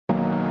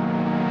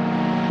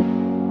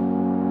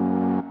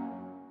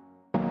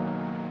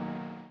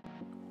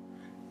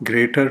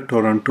Greater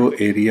Toronto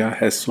area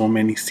has so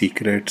many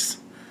secrets,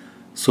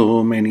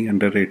 so many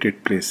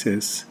underrated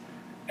places,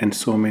 and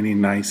so many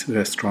nice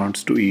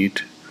restaurants to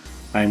eat.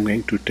 I'm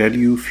going to tell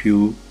you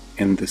few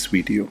in this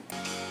video.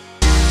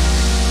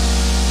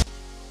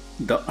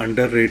 The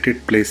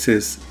underrated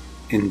places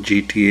in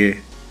GTA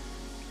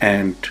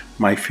and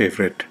my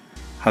favorite,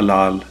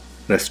 Halal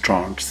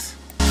Restaurants.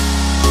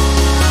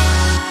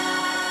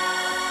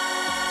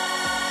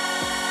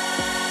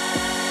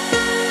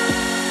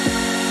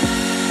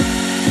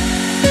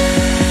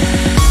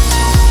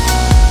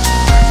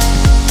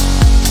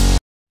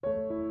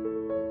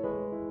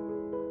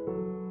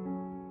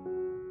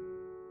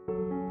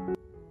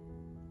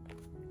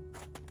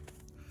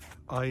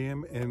 I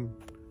am in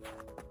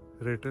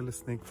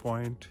Rattlesnake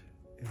Point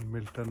in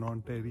Milton,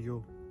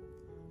 Ontario.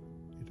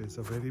 It is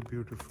a very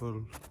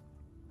beautiful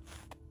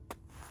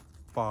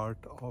part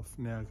of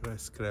Niagara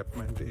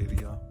Escarpment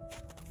area,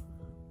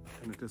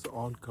 and it is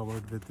all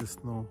covered with the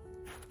snow.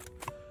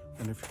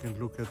 And if you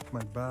can look at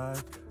my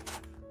back,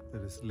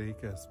 there is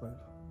lake as well.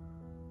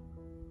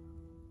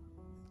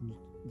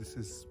 This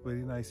is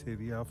very nice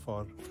area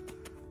for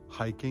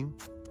hiking.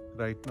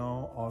 Right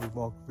now all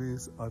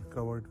walkways are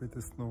covered with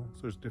snow,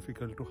 so it's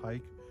difficult to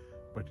hike,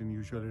 but in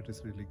usual it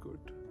is really good.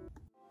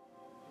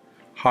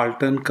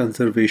 Halton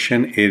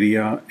Conservation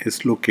Area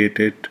is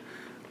located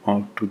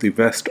to the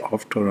west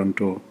of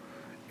Toronto.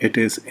 It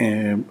is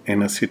in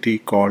a city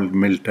called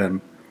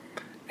Milton,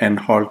 and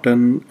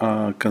Halton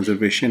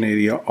Conservation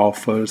Area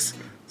offers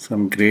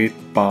some great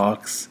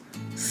parks,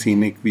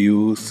 scenic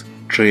views,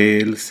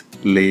 trails,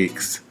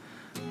 lakes.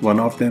 One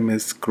of them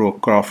is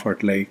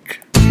Crawford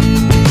Lake.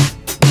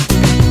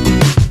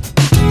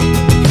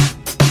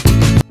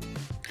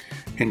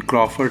 In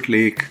Crawford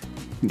Lake,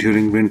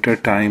 during winter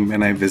time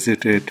when I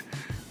visited,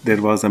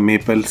 there was a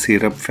maple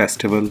syrup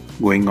festival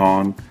going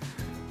on.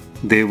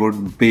 They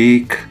would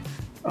bake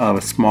a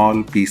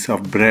small piece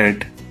of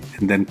bread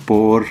and then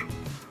pour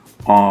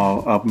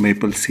a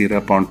maple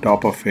syrup on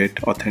top of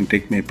it,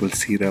 authentic maple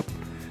syrup.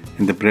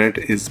 And the bread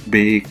is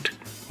baked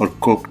or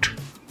cooked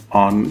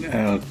on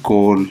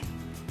coal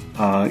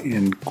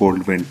in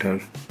cold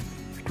winter.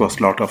 It was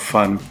a lot of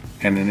fun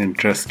and an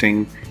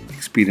interesting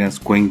experience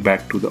going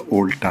back to the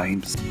old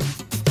times.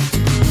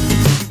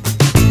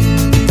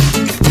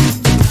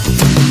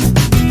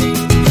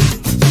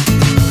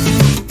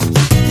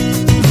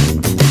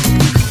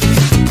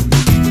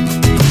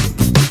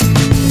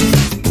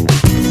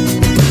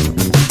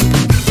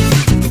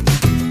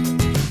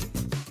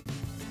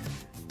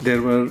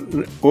 There were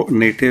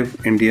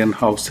native Indian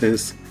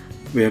houses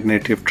where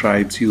native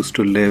tribes used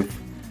to live,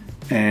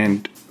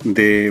 and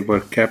they were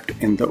kept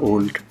in the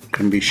old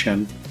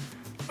condition.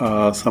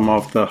 Some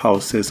of the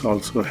houses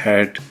also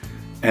had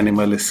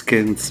animal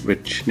skins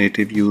which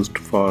native used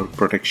for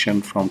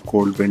protection from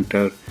cold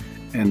winter,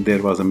 and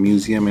there was a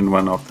museum in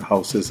one of the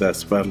houses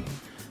as well.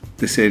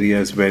 This area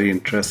is very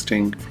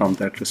interesting from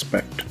that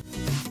respect.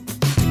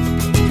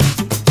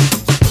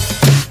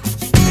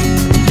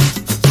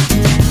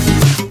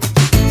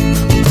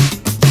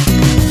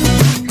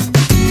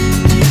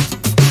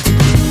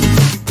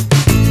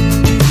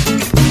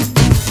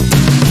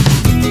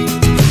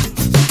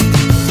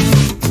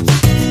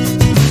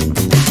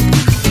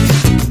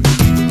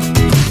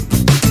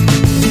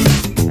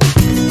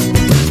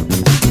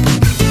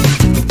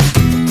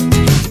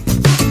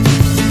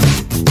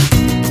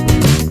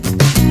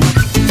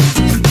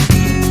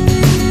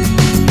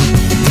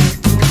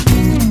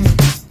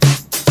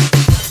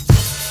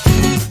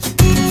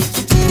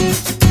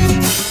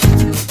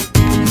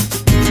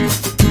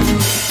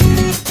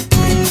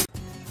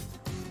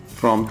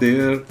 From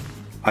there,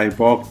 I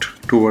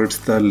walked towards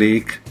the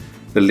lake.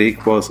 The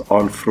lake was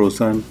all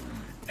frozen,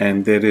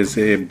 and there is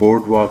a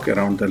boardwalk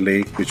around the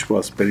lake which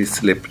was very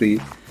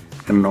slippery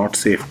and not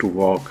safe to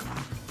walk.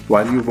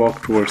 While you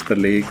walk towards the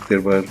lake,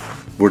 there were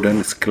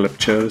wooden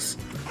sculptures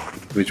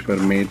which were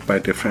made by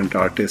different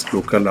artists,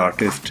 local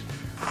artists,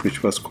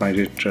 which was quite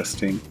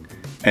interesting.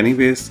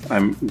 Anyways,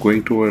 I'm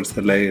going towards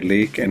the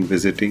lake, and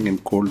visiting in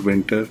cold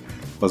winter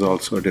was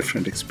also a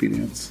different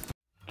experience.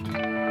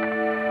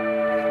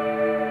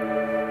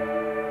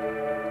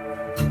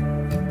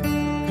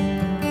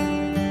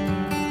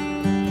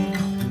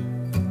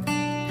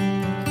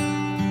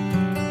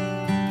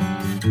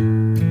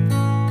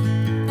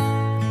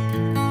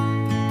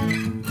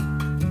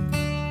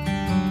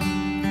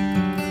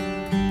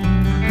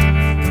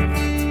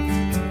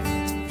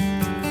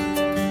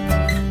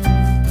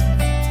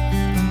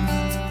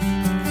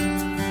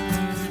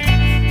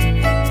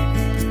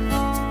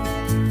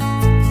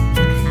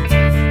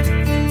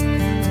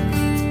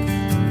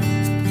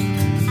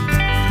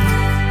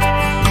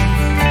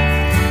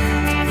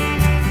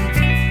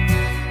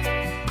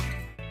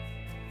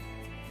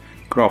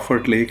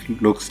 Crawford Lake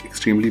looks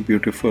extremely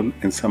beautiful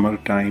in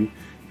summertime,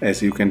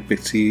 as you can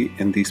see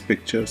in these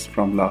pictures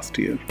from last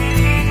year.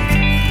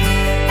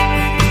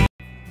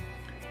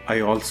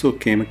 I also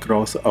came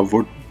across a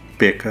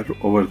woodpecker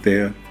over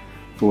there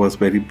who was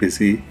very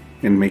busy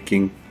in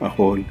making a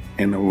hole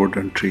in a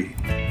wooden tree.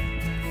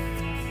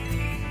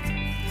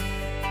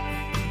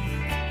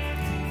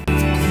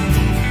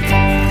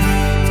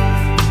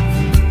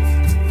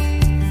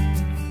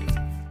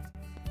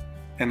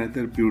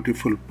 Another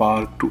beautiful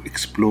park to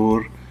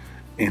explore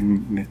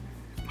in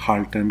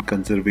Halton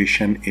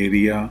Conservation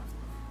Area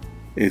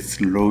is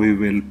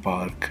Louisville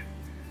Park.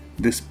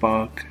 This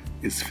park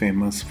is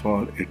famous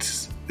for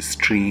its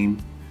stream,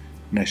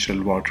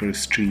 natural water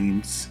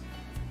streams,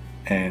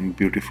 and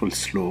beautiful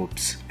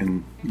slopes.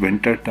 In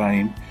winter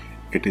time,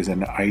 it is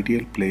an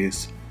ideal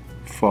place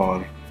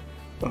for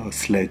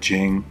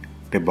sledging,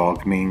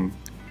 tobogganing,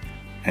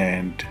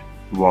 and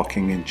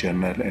walking in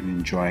general and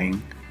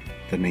enjoying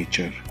the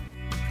nature.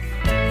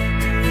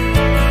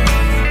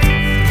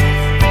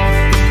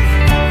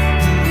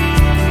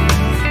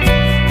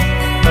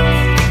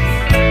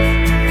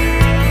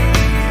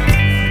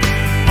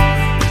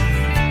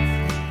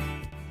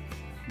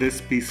 This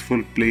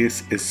peaceful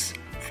place is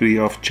free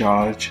of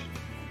charge.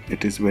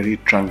 It is very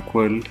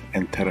tranquil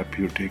and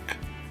therapeutic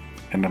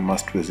and a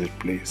must visit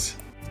place.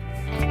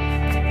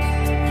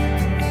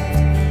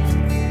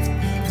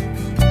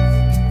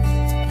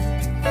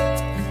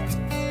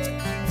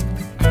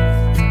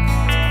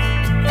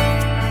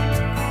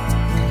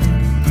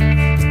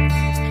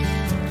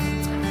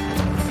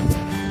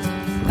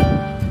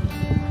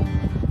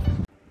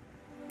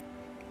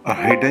 A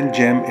hidden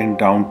gem in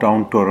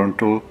downtown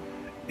Toronto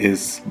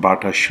is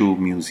Bata Shoe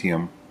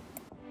Museum.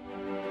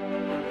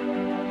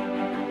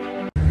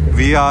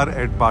 We are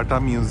at Bata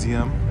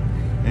Museum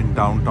in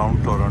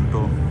downtown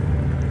Toronto.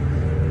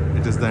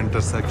 It is the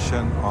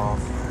intersection of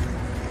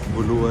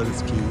Boulevard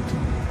Street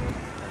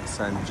and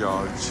St.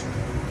 George.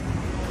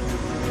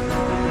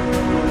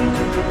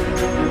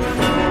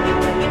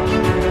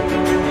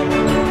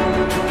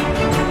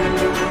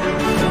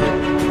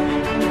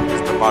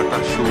 It's the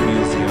Bata Shoe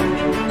Museum.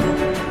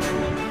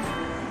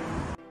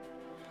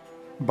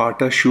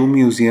 Bata Shoe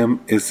Museum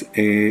is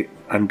a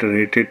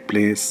underrated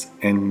place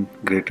in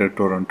Greater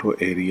Toronto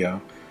area.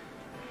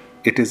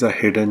 It is a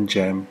hidden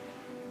gem.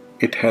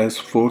 It has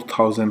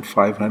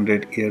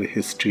 4,500 year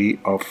history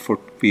of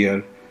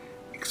footwear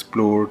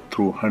explored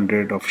through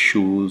hundreds of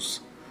shoes.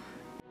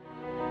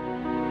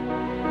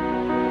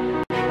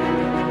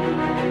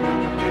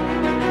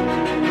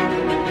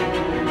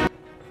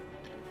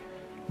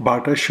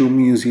 Bata Shoe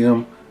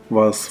Museum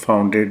was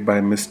founded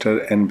by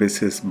Mr. and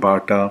Mrs.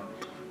 Bata.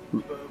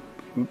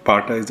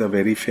 Bata is a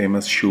very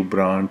famous shoe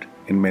brand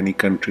in many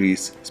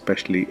countries,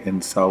 especially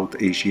in South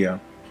Asia.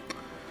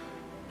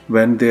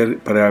 When their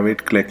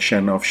private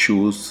collection of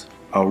shoes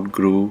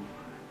outgrew,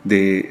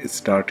 they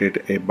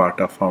started a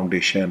Bata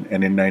Foundation,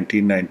 and in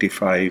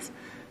 1995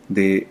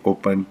 they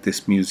opened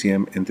this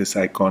museum in this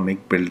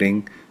iconic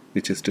building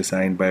which is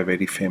designed by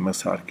very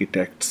famous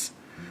architects.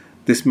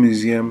 This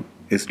museum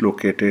is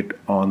located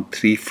on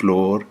 3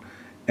 floors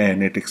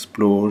and it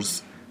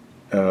explores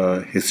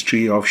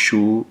history of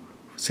shoe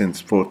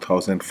since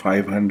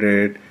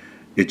 4,500,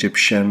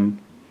 Egyptian,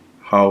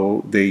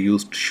 how they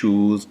used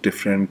shoes,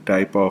 different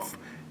type of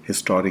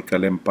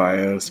historical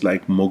empires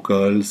like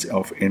Mughals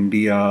of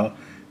India,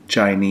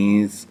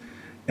 Chinese,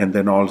 and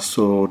then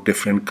also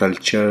different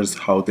cultures,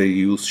 how they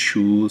use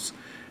shoes,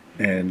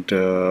 and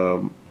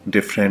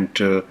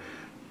different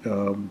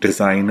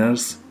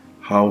designers,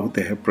 how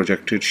they have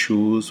projected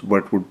shoes,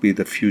 what would be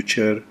the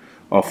future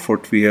of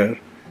footwear.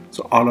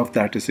 So all of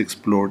that is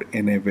explored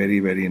in a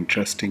very, very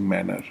interesting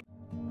manner.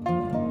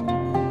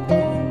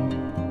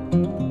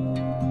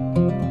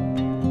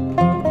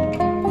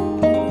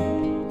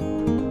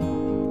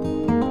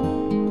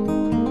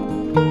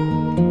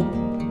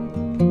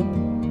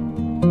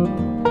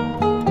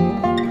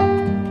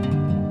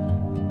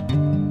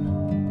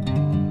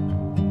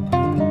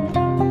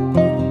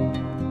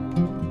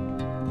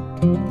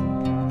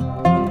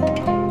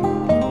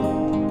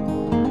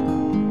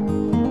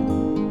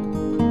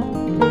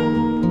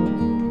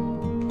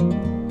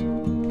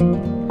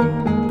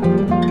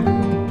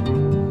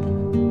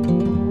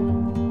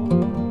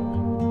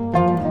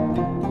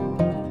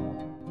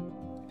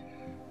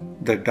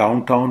 The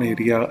downtown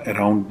area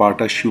around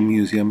Bata Shoe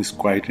Museum is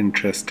quite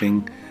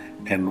interesting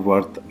and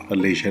worth a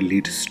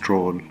leisurely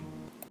stroll.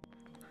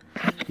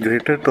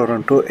 Greater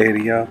Toronto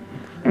area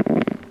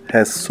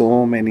has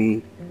so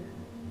many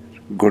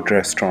good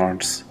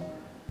restaurants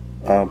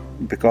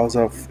because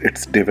of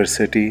its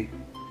diversity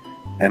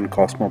and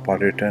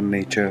cosmopolitan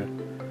nature.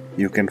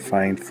 You can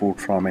find food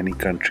from any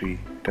country.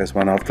 It is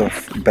one of the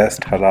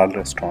best halal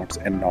restaurants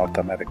in North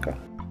America.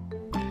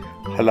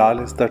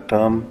 Halal is the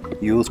term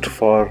used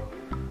for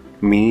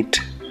meat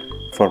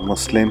for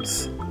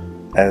Muslims,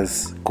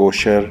 as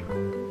kosher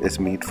is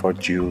meat for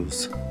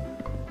Jews.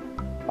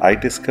 I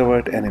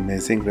discovered an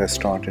amazing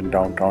restaurant in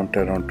downtown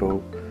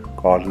Toronto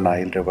called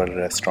Nile River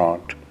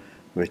Restaurant,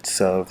 which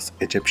serves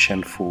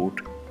Egyptian food,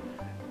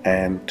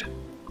 and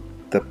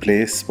the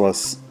place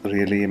was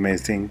really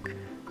amazing.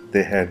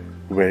 They had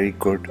very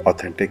good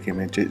authentic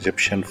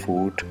Egyptian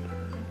food,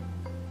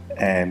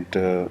 and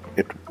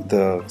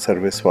the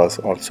service was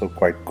also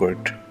quite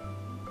good.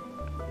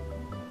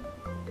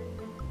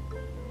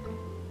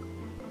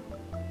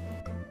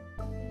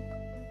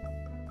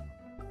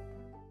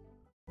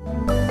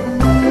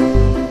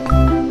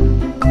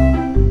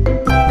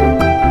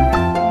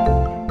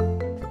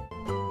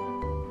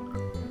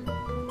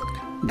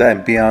 The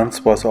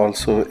ambience was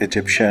also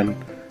Egyptian.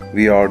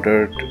 We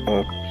ordered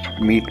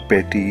meat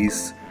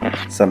patties,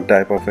 some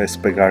type of a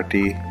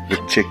spaghetti with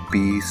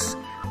chickpeas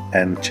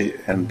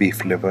and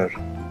beef liver.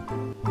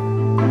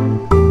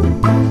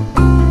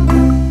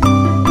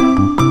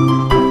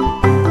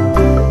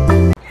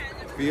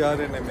 We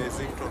are in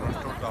amazing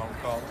Toronto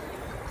downtown,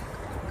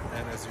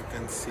 and as you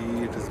can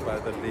see, it is by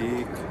the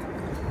lake.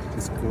 It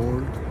is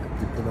cold.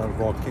 People are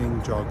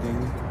walking,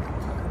 jogging.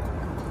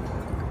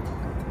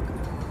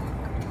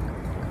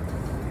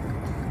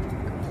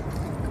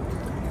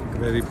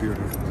 Very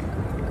beautiful.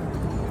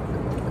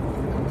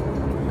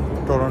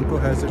 Toronto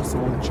has its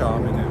own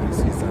charm in every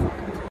season.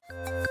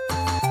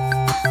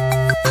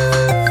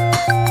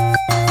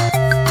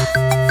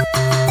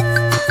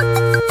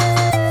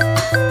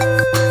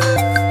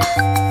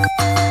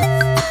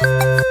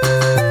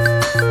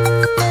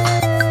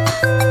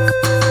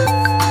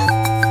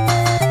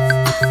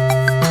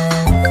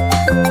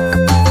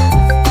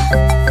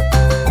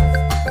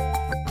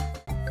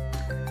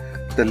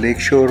 The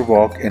Lakeshore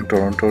Walk in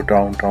Toronto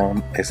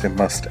downtown is a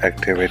must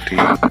activity.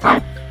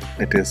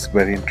 It is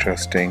very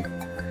interesting.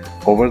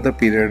 Over the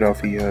period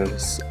of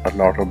years, a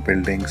lot of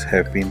buildings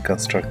have been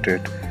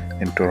constructed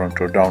in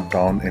Toronto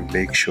downtown in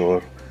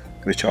Lakeshore,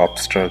 which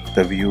obstruct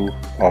the view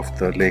of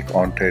the Lake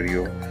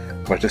Ontario.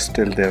 But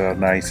still, there are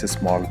nice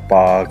small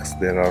parks,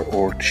 there are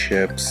old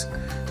ships,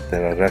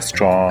 there are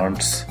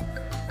restaurants.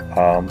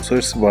 So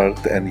it's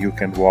worth, and you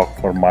can walk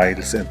for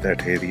miles in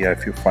that area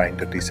if you find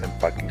a decent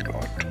parking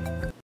lot.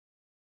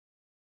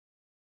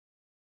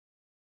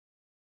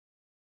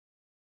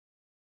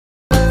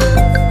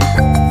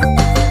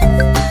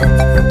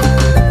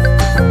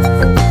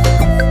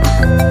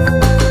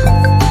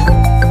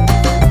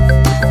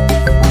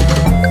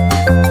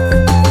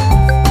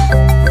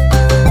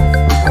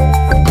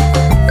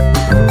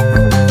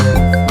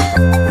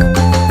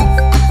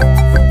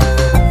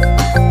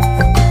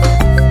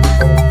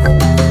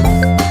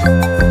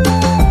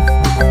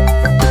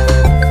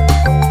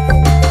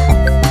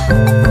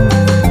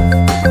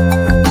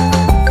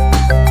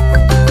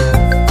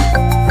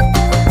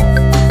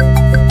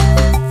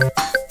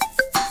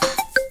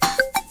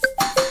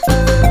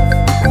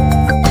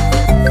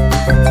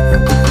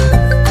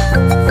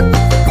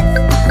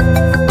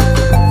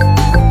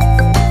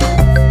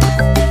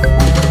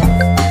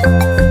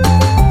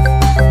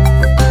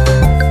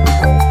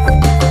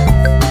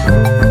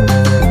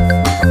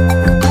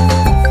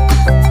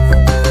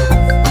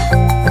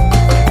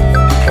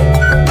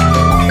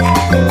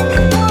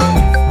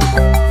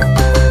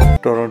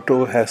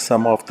 Toronto has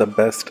some of the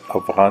best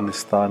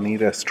Afghanistani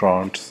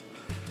restaurants.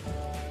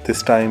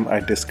 This time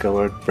I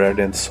discovered Bread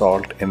and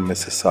Salt in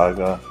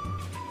Mississauga,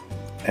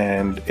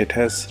 and it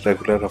has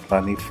regular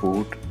Afghani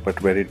food but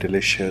very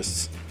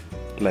delicious,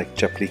 like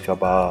chapli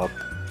kebab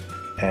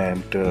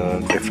and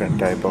different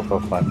type of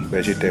Afghani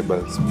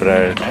vegetables,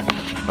 bread,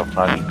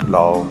 Afghani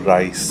pulao,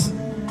 rice.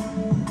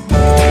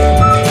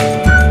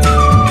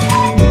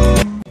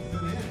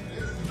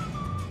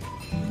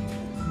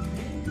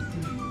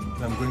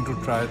 I'm going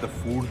to try the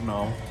food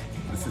now.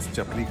 This is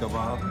chapli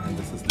kebab and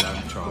this is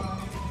lamb chop.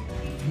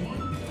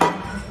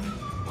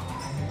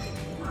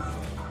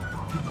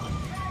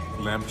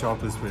 Lamb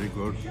chop is very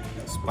good,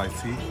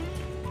 spicy.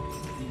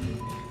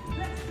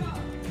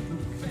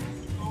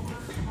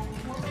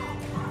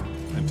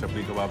 And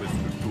chapli kebab is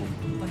good too.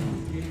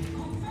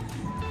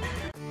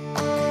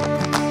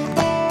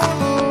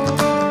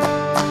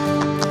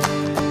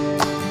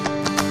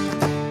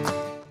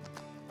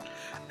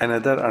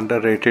 Another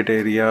underrated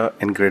area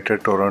in Greater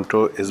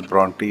Toronto is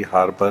Bronte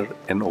Harbour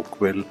in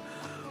Oakville.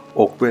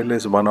 Oakville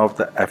is one of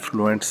the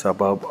affluent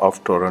suburbs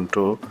of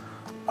Toronto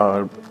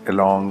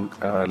along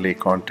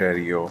Lake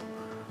Ontario,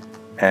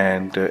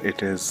 and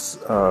it is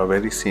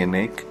very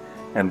scenic,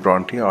 and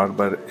Bronte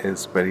Harbour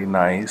is very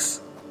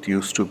nice. It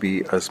used to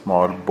be a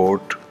small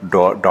boat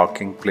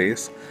docking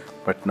place,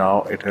 but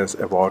now it has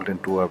evolved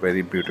into a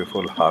very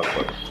beautiful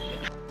harbour.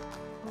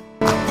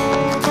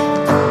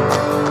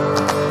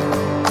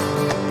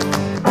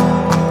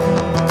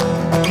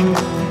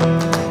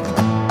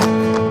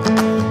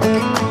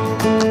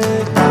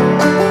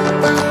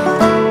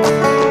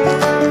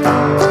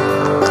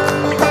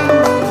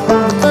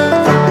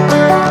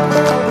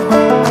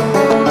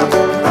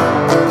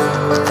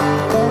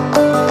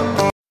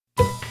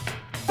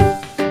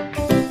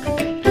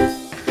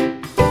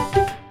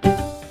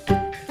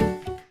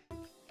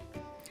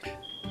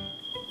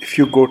 If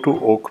you go to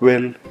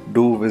Oakville,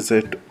 do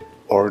visit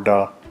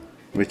Orda,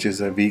 which is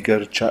a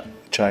Uyghur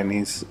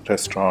Chinese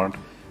restaurant.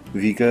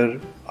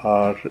 Uyghur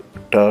are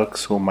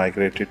Turks who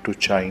migrated to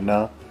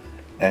China,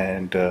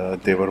 and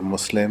they were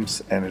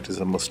Muslims, and it is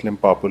a Muslim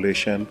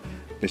population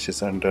which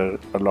is under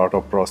a lot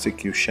of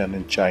prosecution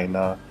in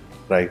China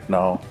right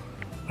now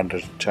under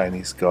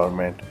Chinese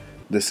government.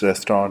 This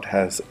restaurant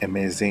has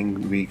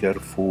amazing Uyghur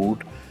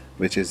food,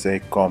 which is a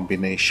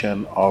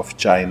combination of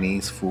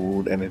Chinese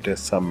food, and it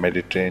has some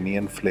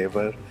Mediterranean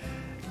flavor,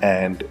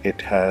 and it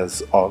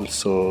has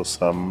also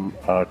some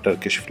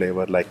Turkish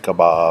flavor like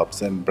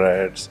kebabs and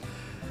breads.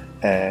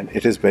 and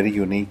it is very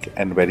unique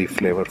and very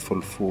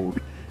flavorful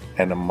food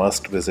and a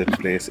must visit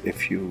place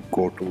if you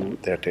go to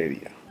that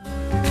area.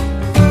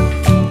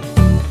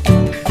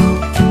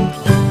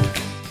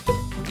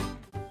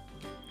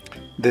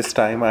 This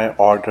time I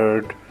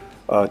ordered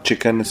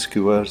chicken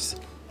skewers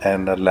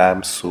and a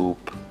lamb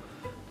soup.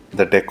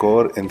 The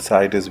decor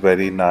inside is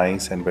very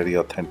nice and very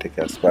authentic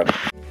as well.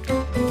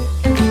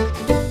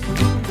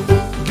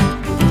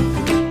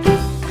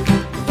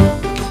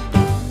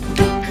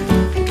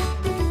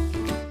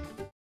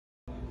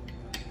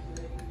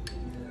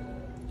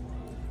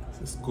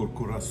 This is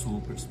kurkura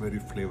soup, it's very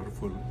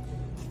flavorful.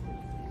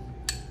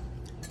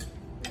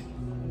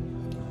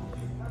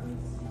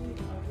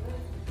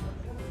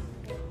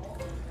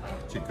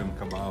 Chicken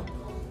kebab,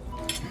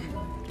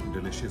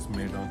 delicious,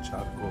 made on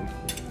charcoal.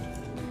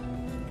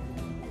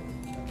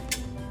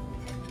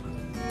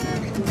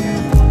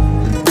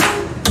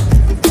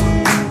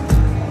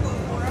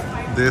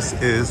 This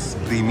is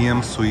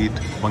premium sweet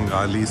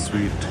Bengali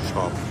sweet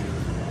shop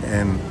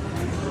in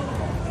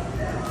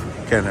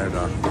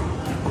Canada.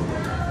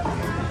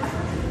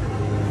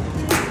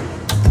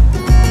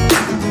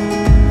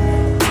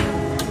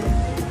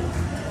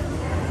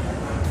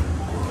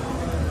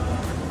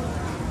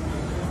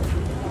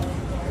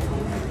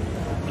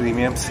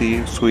 Premium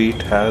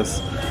Sweet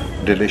has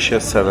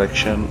delicious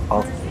selection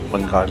of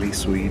Bengali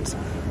sweets.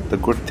 The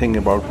good thing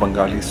about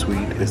Bengali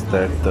sweet is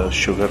that the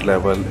sugar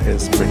level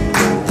is bit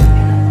low.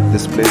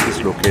 This place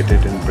is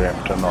located in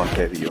Brampton,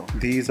 Ontario.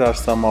 These are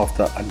some of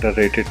the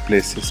underrated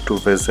places to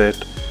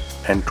visit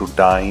and to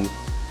dine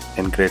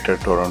in Greater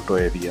Toronto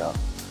area.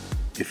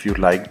 If you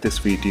like this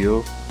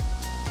video,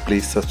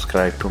 please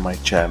subscribe to my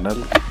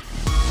channel